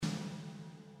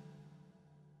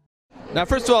Now,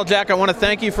 first of all, Jack, I want to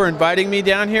thank you for inviting me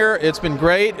down here. It's been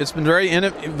great. It's been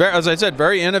as I said,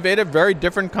 very innovative, very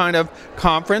different kind of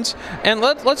conference. And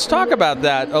let's talk about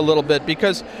that a little bit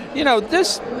because,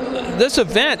 this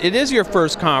event, it is your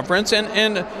first conference,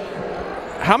 and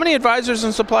how many advisors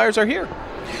and suppliers are here?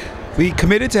 We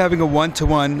committed to having a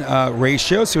one-to-one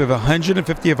ratio, so we have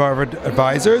 150 of our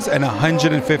advisors and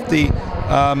 150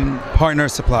 partner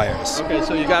suppliers. Okay,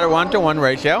 so you got a one-to-one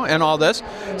ratio and all this.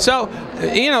 So,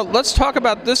 let's talk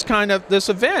about this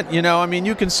event.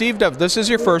 You conceived of, this is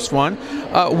your first one.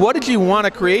 What did you want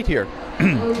to create here?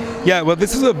 Yeah, well,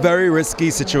 this is a very risky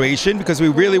situation because we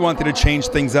really wanted to change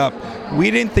things up.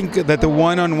 We didn't think that the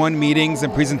one-on-one meetings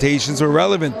and presentations were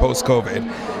relevant post-COVID.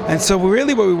 And so what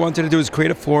we wanted to do is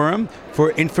create a forum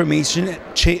for information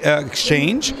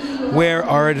exchange where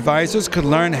our advisors could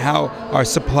learn how our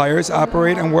suppliers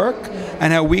operate and work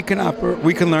and how we can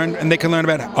learn, and they can learn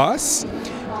about us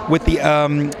with the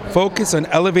focus on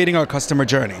elevating our customer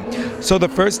journey. So the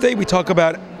first day we talk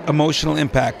about emotional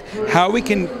impact, how we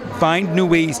can find new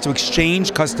ways to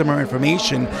exchange customer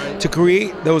information to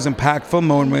create those impactful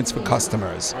moments for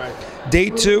customers. Day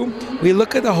 2, we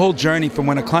look at the whole journey from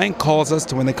when a client calls us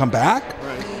to when they come back,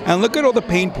 and look at all the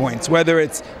pain points, whether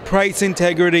it's price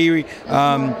integrity,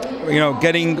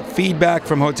 getting feedback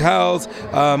from hotels,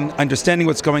 understanding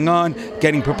what's going on,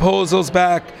 getting proposals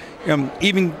back,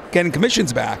 even getting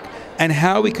commissions back, and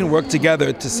how we can work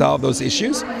together to solve those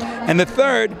issues. And the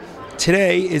third,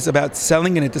 today, is about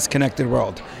selling in a disconnected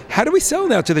world. How do we sell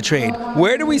now to the trade?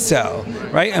 Where do we sell,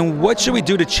 right? And what should we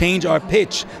do to change our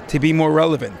pitch to be more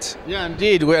relevant? Yeah,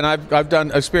 indeed, and I've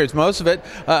experienced most of it.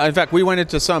 In fact, we went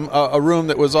into a room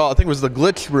that was all, I think it was the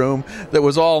glitch room, that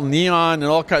was all neon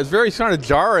and all kinds, very kind of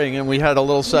jarring, and we had a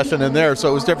little session in there, so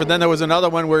it was different. Then there was another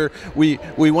one where we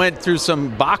went through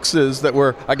some boxes that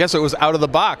were, I guess it was out of the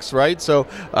box, right? So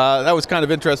that was kind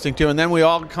of interesting too. And then we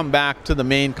all come back to the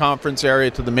main conference area,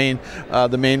 to the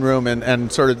main room, and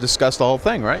sort of discuss the whole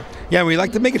thing, right? Yeah, we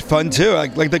like to make it fun too.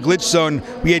 Like the glitch zone,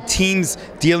 we had teams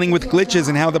dealing with glitches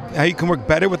and how you can work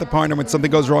better with a partner when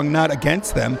something goes wrong, not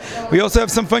against them. We also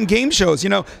have some fun game shows.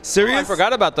 Serious. I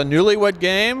forgot about the Newlywed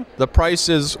Game. The Price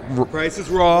is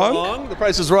Wrong. The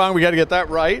Price is Wrong. We got to get that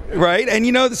right. Right, and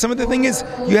some of the thing is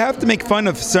you have to make fun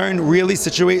of certain really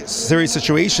serious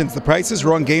situations. The Price is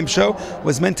Wrong game show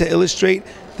was meant to illustrate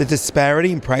the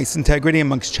disparity in price integrity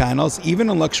amongst channels, even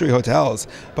in luxury hotels.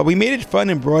 But we made it fun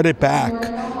and brought it back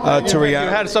to reality.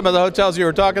 You had some of the hotels you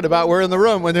were talking about were in the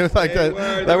room when they were like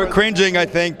they were cringing, I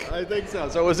think. I think so.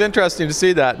 So it was interesting to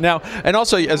see that. Now, and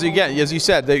also, as you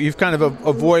said, that you've kind of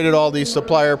avoided all these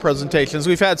supplier presentations.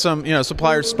 We've had some,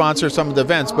 suppliers sponsor some of the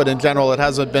events, but in general, it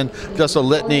hasn't been just a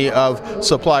litany of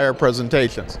supplier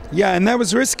presentations. Yeah, and that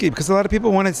was risky because a lot of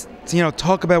people want to,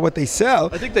 talk about what they sell.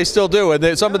 I think they still do,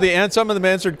 and some of them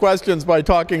answered questions by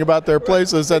talking about their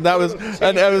places, and that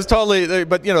was totally.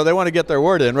 But they want to get their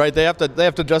word in, right? They have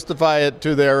to justify it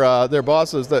to their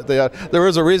bosses that there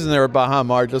is a reason they're at Baha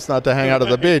Mar, just not to hang out at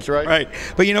the beach, right? Right.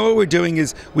 But what we're doing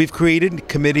is we've created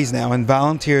committees now and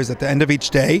volunteers at the end of each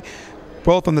day,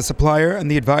 both on the supplier and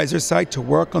the advisor side, to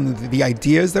work on the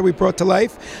ideas that we brought to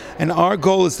life. And our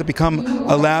goal is to become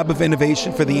a lab of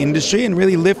innovation for the industry and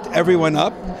really lift everyone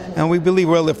up. And we believe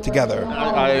we'll lift together.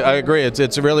 I agree.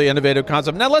 It's a really innovative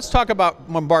concept. Now let's talk about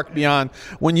Embark Beyond.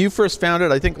 When you first founded,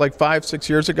 I think like 5-6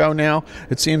 years ago now,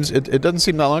 it doesn't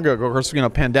seem that long ago. Of course,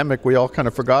 pandemic, we all kind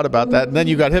of forgot about that. And then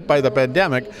you got hit by the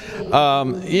pandemic.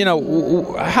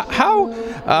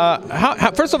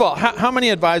 First of all, how many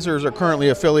advisors are currently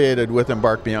affiliated with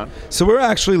Embark Beyond? So we're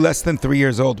actually less than 3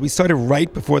 years old. We started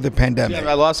right before the pandemic. Yeah,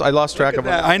 I lost track of it.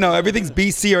 I know, everything's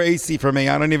BC or AC for me.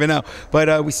 I don't even know.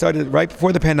 But we started right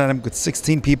before the pandemic with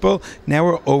 16 people. Now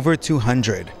we're over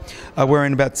 200. We're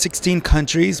in about 16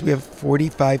 countries. We have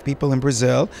 45 people in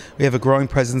Brazil. We have a growing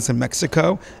presence in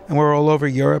Mexico. And we're all over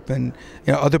Europe and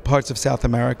other parts of South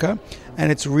America.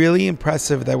 And it's really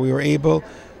impressive that we were able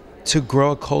to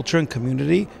grow a culture and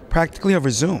community practically over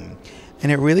Zoom.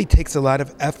 And it really takes a lot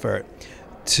of effort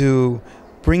to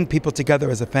bring people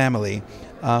together as a family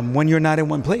when you're not in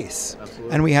one place.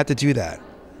 Absolutely. And we had to do that.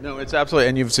 No, it's absolutely,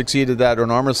 and you've succeeded that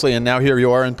enormously, and now here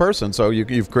you are in person. So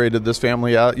you've created this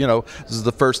family. This is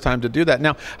the first time to do that.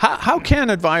 Now, how can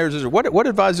advisors? What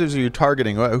advisors are you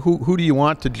targeting? Who do you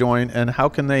want to join, and how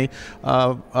can they?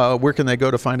 Where can they go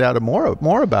to find out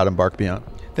more about Embark Beyond?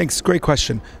 Thanks. Great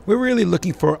question. We're really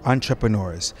looking for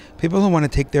entrepreneurs, people who want to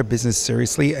take their business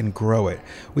seriously and grow it.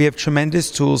 We have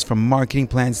tremendous tools from marketing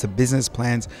plans to business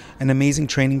plans, an amazing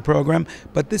training program,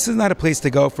 but this is not a place to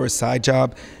go for a side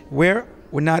job. We're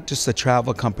not just a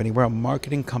travel company. We're a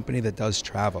marketing company that does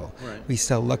travel. Right. We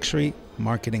sell luxury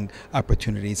marketing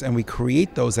opportunities, and we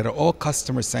create those that are all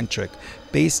customer-centric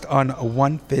based on a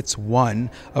one-fits-one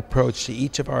approach to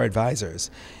each of our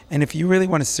advisors. And if you really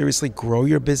want to seriously grow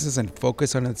your business and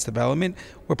focus on its development,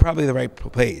 we're probably the right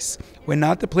place. We're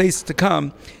not the place to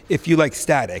come if you like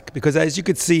static, because as you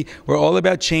could see, we're all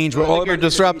about change. We're all about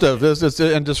disruptive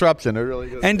and disruption. It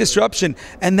really is. And disruption.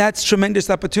 And that's tremendous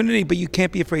opportunity, but you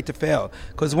can't be afraid to fail.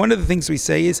 Because one of the things we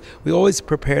say is we always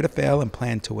prepare to fail and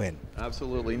plan to win.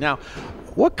 Absolutely. Now,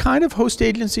 what kind of host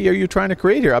agency are you trying to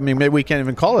create here? I mean, maybe we can't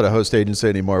even call it a host agency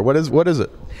anymore. What is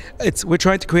it? We're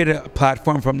trying to create a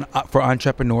platform for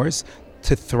entrepreneurs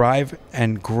to thrive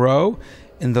and grow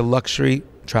in the luxury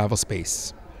travel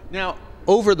space. Now,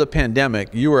 over the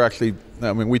pandemic, you were actually,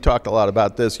 we talked a lot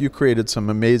about this. You created some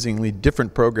amazingly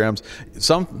different programs,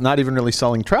 some not even really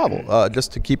selling travel,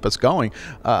 just to keep us going.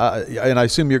 And I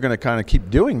assume you're going to kind of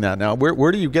keep doing that now.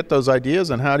 Where do you get those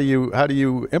ideas, and how do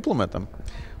you implement them?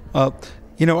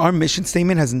 Our mission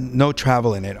statement has no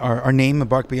travel in it. Our name,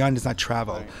 Embark Beyond, is not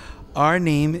travel. Right. Our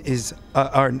name is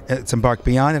it's Embark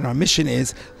Beyond, and our mission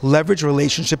is leverage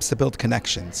relationships to build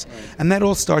connections. Right. And that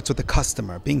all starts with the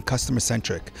customer, being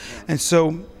customer-centric. And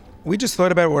so we just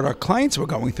thought about what our clients were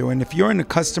going through. And if you're in a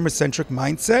customer-centric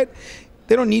mindset,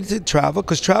 they don't need to travel,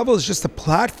 because travel is just a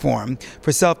platform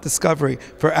for self-discovery,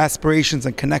 for aspirations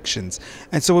and connections.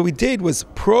 And so what we did was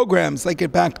programs like a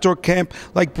backdoor camp,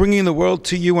 like bringing the world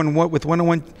to you with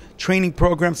one-on-one training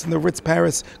programs in the Ritz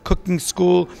Paris cooking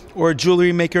school, or a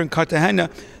jewelry maker in Cartagena,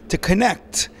 to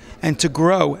connect and to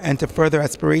grow and to further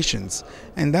aspirations.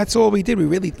 And that's all we did. We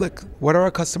really look, what do our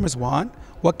customers want?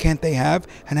 What can't they have?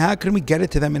 And how can we get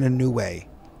it to them in a new way?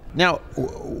 Now,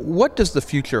 what does the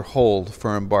future hold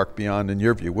for Embark Beyond in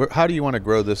your view? How do you want to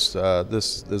grow this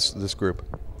group?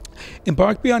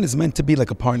 Embark Beyond is meant to be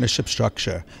like a partnership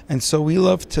structure. And so we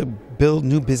love to build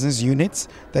new business units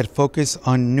that focus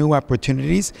on new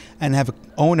opportunities and have an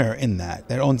owner in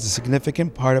that owns a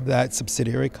significant part of that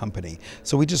subsidiary company.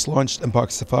 So we just launched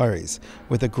Embark Safaris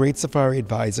with a great safari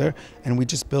advisor, and we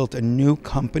just built a new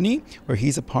company where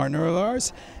he's a partner of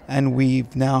ours, and we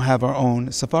now have our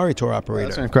own safari tour operator.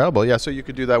 That's incredible. Yeah, so you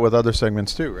could do that with other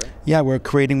segments too, right? Yeah, we're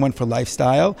creating one for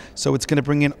lifestyle. So it's going to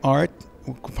bring in art,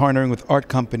 partnering with art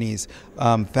companies,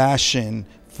 fashion,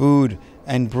 food,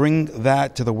 and bring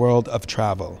that to the world of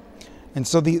travel. And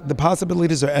so the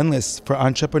possibilities are endless for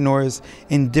entrepreneurs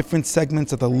in different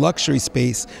segments of the luxury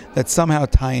space that somehow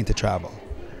tie into travel.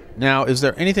 Now, is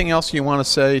there anything else you want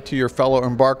to say to your fellow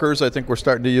embarkers? I think we're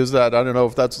starting to use that. I don't know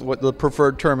if that's what the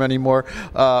preferred term anymore.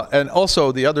 And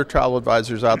also the other travel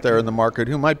advisors out there in the market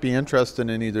who might be interested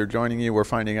in either joining you or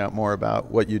finding out more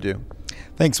about what you do.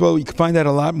 Thanks. Well, you can find out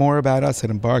a lot more about us at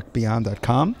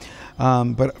embarkbeyond.com.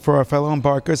 But for our fellow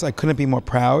embarkers, I couldn't be more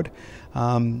proud.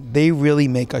 They really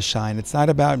make us shine. It's not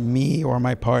about me or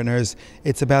my partners.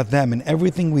 It's about them. And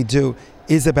everything we do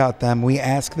is about them. We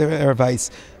ask their advice.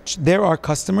 They're our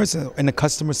customers in a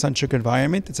customer-centric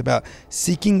environment. It's about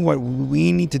seeking what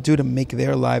we need to do to make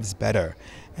their lives better.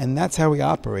 And that's how we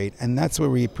operate. And that's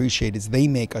what we appreciate, is they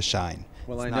make us shine.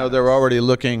 Well, I know they're already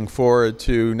looking forward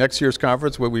to next year's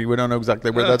conference. We don't know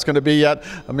exactly where that's going to be yet.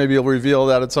 Maybe you'll reveal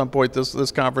that at some point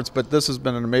this conference. But this has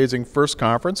been an amazing first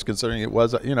conference, considering it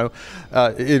was,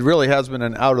 it really has been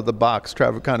an out-of-the-box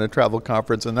travel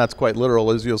conference, and that's quite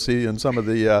literal, as you'll see in some of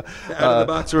the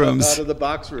out-of-the-box rooms.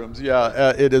 Out-of-the-box rooms,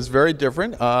 yeah. It is very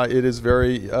different. It is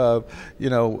very,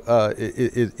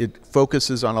 it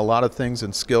focuses on a lot of things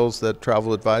and skills that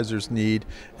travel advisors need,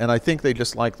 and I think they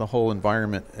just like the whole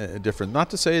environment different. Not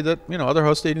to say that other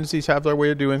host agencies have their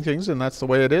way of doing things, and that's the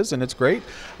way it is, and it's great.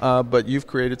 But you've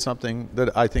created something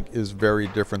that I think is very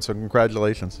different. So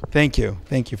congratulations. Thank you.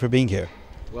 Thank you for being here.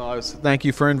 Well, thank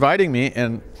you for inviting me,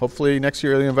 and hopefully next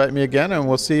year you'll invite me again, and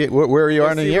we'll see where you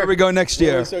are in a year. Where we go next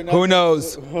year. Who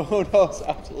knows? Who knows?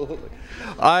 Absolutely.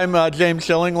 I'm James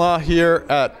Schillinglaw here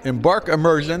at Embark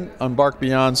Immersion, Embark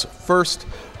Beyond's first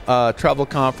travel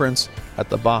conference at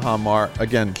the Baha Mar.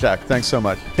 Again, Jack, thanks so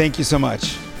much. Thank you so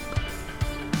much.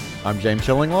 I'm James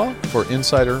Schillinglaw for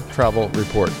Insider Travel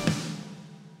Report.